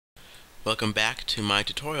Welcome back to my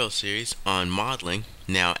tutorial series on modeling,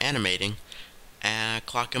 now animating, a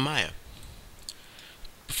clock in Maya.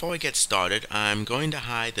 Before we get started, I'm going to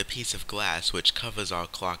hide the piece of glass which covers our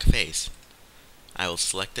clock face. I will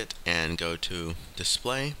select it and go to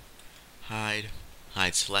Display, Hide,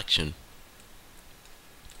 Hide Selection.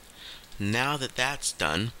 Now that that's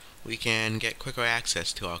done, we can get quicker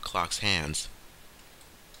access to our clock's hands,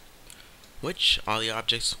 which are the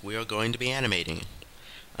objects we are going to be animating.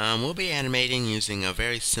 We'll be animating using a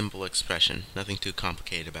very simple expression, nothing too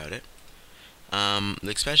complicated about it. The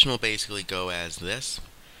expression will basically go as this.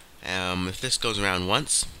 If this goes around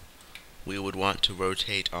once, we would want to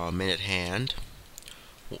rotate our minute hand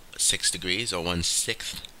 6 degrees, or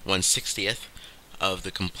 1/60th of the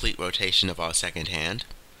complete rotation of our second hand.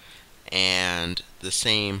 And the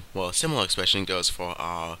similar expression goes for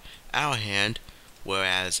our hour hand,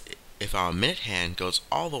 whereas if our minute hand goes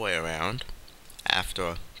all the way around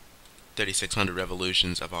after 3600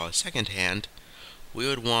 revolutions of our second hand, we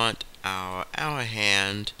would want our hour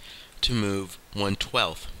hand to move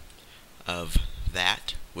 1/12 of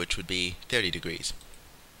that, which would be 30 degrees.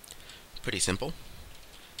 Pretty simple.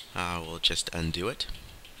 We'll just undo it,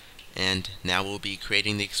 and now we'll be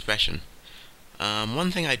creating the expression.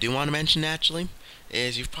 One thing I do want to mention actually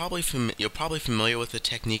is you're probably familiar with the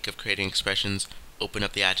technique of creating expressions. Open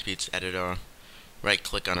up the attributes editor, right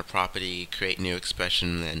click on a property, create new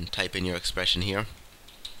expression, and type in your expression here.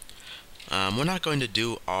 We're not going to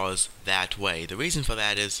do ours that way. The reason for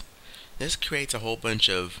that is this creates a whole bunch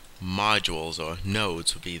of modules, or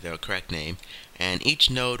nodes would be the correct name, and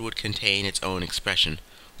each node would contain its own expression.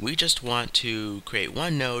 We just want to create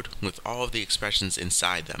one node with all of the expressions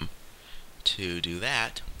inside them. To do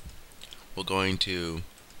that, we're going to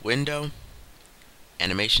Window,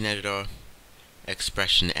 Animation Editor,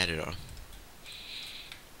 Expression Editor.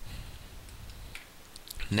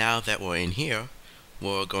 Now that we're in here,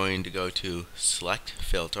 we're going to go to Select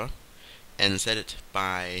Filter and set it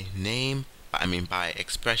by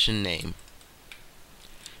expression name,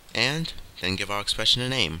 and then give our expression a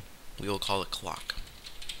name. We will call it clock.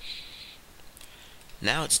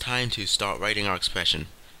 Now it's time to start writing our expression.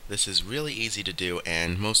 This is really easy to do,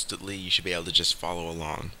 and mostly you should be able to just follow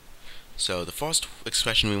along. So the first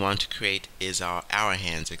expression we want to create is our hour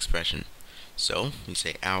hands expression. So we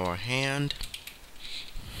say hour hand,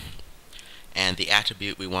 and the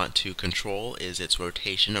attribute we want to control is its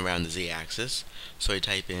rotation around the z-axis. So we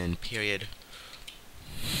type in period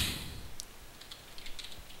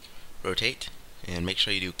rotate, and make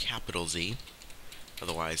sure you do capital Z,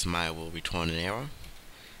 otherwise Maya will return an error.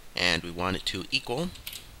 And we want it to equal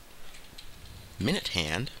minute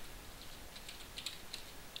hand.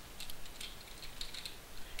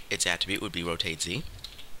 Its attribute would be rotate Z.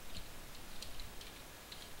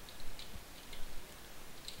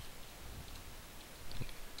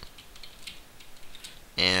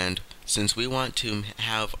 And since we want to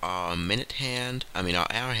have our our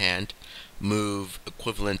hour hand move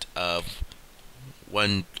equivalent of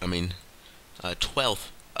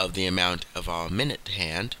 1/12th of the amount of our minute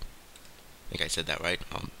hand, I think I said that right.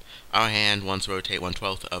 Our hand wants to rotate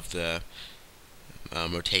 1/12th of the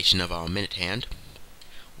rotation of our minute hand.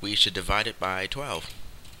 We should divide it by 12.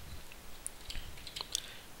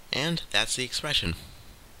 And that's the expression.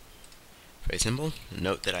 Very simple.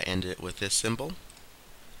 Note that I ended it with this symbol.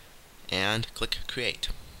 And click Create.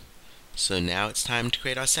 So now it's time to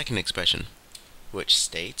create our second expression, which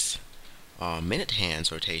states our minute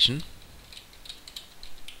hand's rotation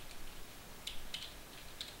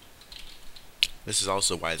This is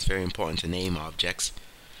also why it's very important to name objects.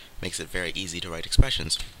 Makes it very easy to write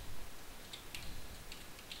expressions.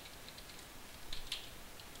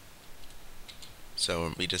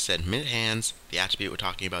 So we just said minute hands, the attribute we're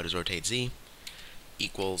talking about is rotate Z,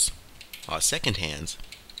 equals our second hands,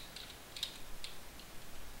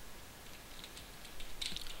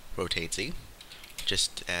 rotate Z,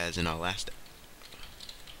 just as in our last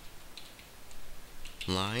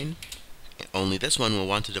line. Only this one we'll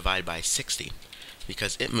want to divide by 60,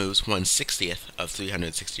 because it moves 1/60th of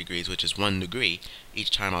 360 degrees, which is 1 degree,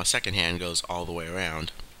 each time our second hand goes all the way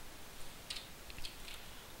around.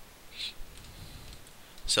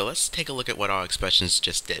 So let's take a look at what our expressions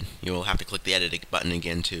just did. You will have to click the Edit button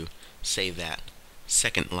again to save that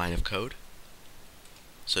second line of code.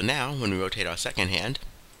 So now, when we rotate our second hand,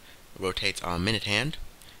 it rotates our minute hand,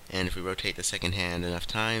 and if we rotate the second hand enough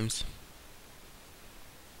times,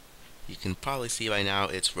 you can probably see by now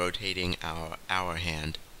it's rotating our hour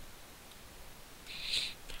hand.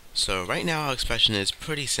 So right now our expression is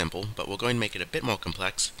pretty simple, but we're going to make it a bit more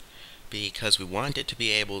complex because we want to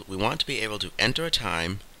be able to enter a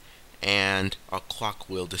time and our clock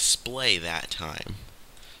will display that time.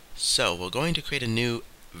 So we're going to create a new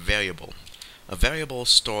variable. A variable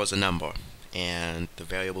stores a number, and the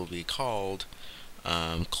variable will be called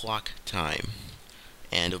clock time,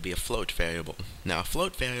 and it'll be a float variable. Now, a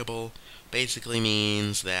float variable basically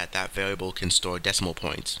means that that variable can store decimal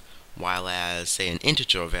points, while as, say, an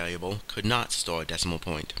integer variable could not store a decimal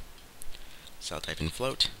point. So I'll type in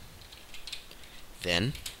float.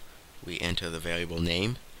 Then we enter the variable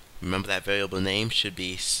name. Remember, that variable name should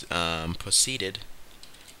be preceded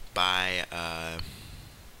by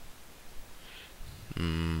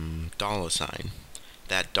 $sign.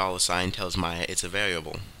 That $sign tells Maya it's a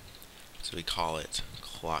variable, so we call it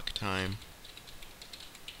clock time.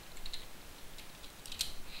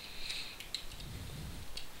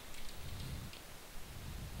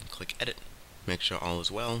 Click edit, make sure all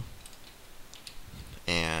is well,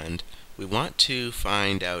 and we want to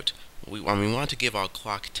find out, we want to give our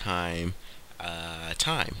clock time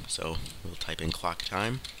time, so we'll type in clock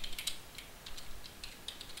time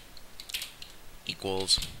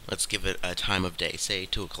equals, let's give it a time of day, say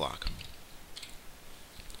 2 o'clock.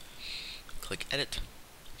 Click edit,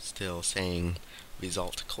 still saying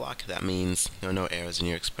result clock. That means there are no errors in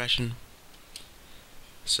your expression.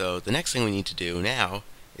 So the next thing we need to do now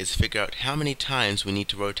is figure out how many times we need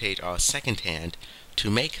to rotate our second hand to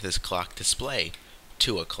make this clock display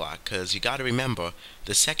 2 o'clock, because you got to remember,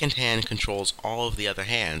 the second hand controls all of the other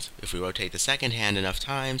hands. If we rotate the second hand enough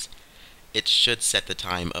times, it should set the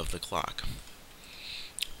time of the clock.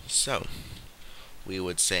 So we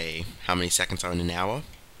would say how many seconds are in an hour.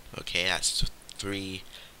 Okay, that's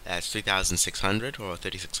 3,600 or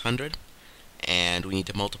 3,600, and we need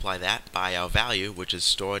to multiply that by our value, which is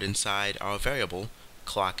stored inside our variable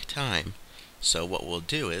clock time. So what we'll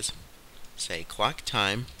do is say clock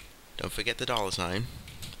time, don't forget the $sign,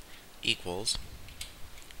 equals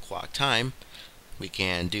clock time. We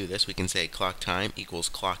can do this, we can say clock time equals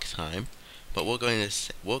clock time, but we're going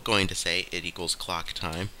to say it equals clock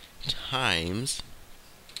time times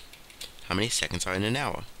how many seconds are in an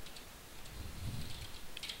hour.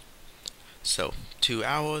 So 2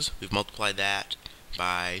 hours, we've multiplied that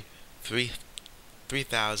by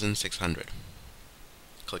 3,600.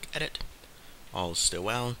 Click edit, all is still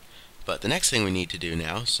well, but the next thing we need to do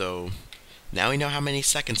now, so now we know how many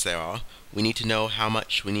seconds there are, we need to know how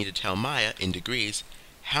much we need to tell Maya in degrees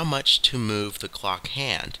how much to move the clock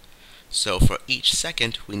hand. So for each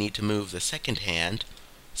second we need to move the second hand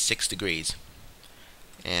 6 degrees,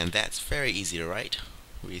 and that's very easy to write.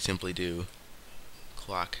 We simply do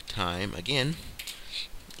clock time again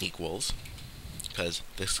equals, because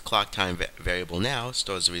this clock time variable now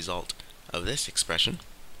stores the result of this expression,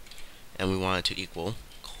 and we want it to equal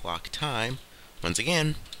clock time once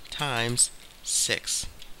again times 6,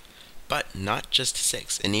 but not just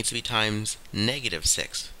 6, it needs to be times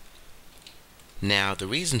 -6. Now the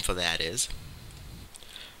reason for that is,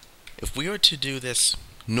 if we were to do this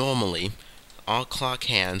normally, our clock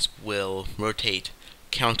hands will rotate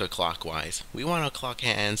counterclockwise. We want our clock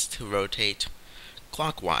hands to rotate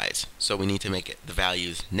clockwise, so we need to make the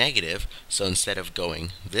values negative, so instead of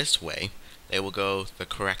going this way, they will go the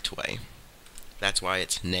correct way. That's why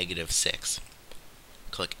it's -6.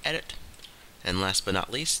 Click edit, and last but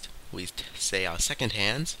not least, we say our second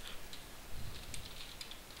hands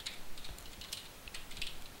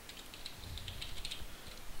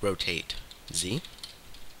rotate Z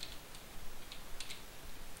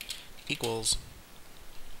equals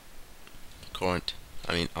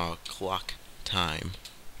our clock time,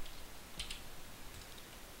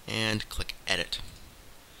 and click edit.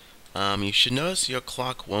 You should notice your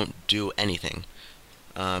clock won't do anything.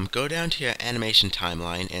 Go down to your animation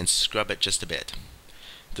timeline and scrub it just a bit.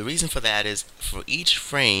 The reason for that is, for each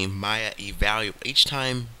frame, each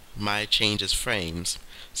time Maya changes frames,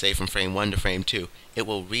 say from frame 1 to frame 2, it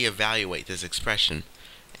will reevaluate this expression,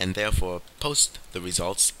 and therefore post the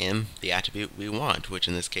results in the attribute we want, which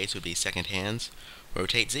in this case would be second hands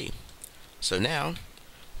rotate Z. So now,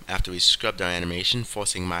 after we scrubbed our animation,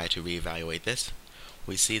 forcing Maya to reevaluate this,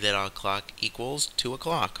 we see that our clock equals 2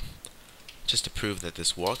 o'clock. Just to prove that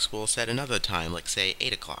this works, we'll set another time, like say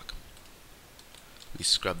 8 o'clock. We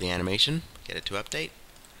scrub the animation, get it to update.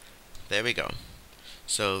 There we go.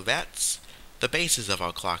 So that's the basis of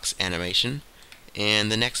our clock's animation. In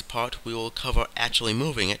the next part, we will cover actually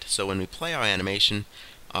moving it, so when we play our animation,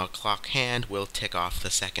 our clock hand will tick off the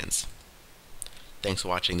seconds. Thanks for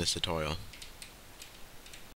watching this tutorial.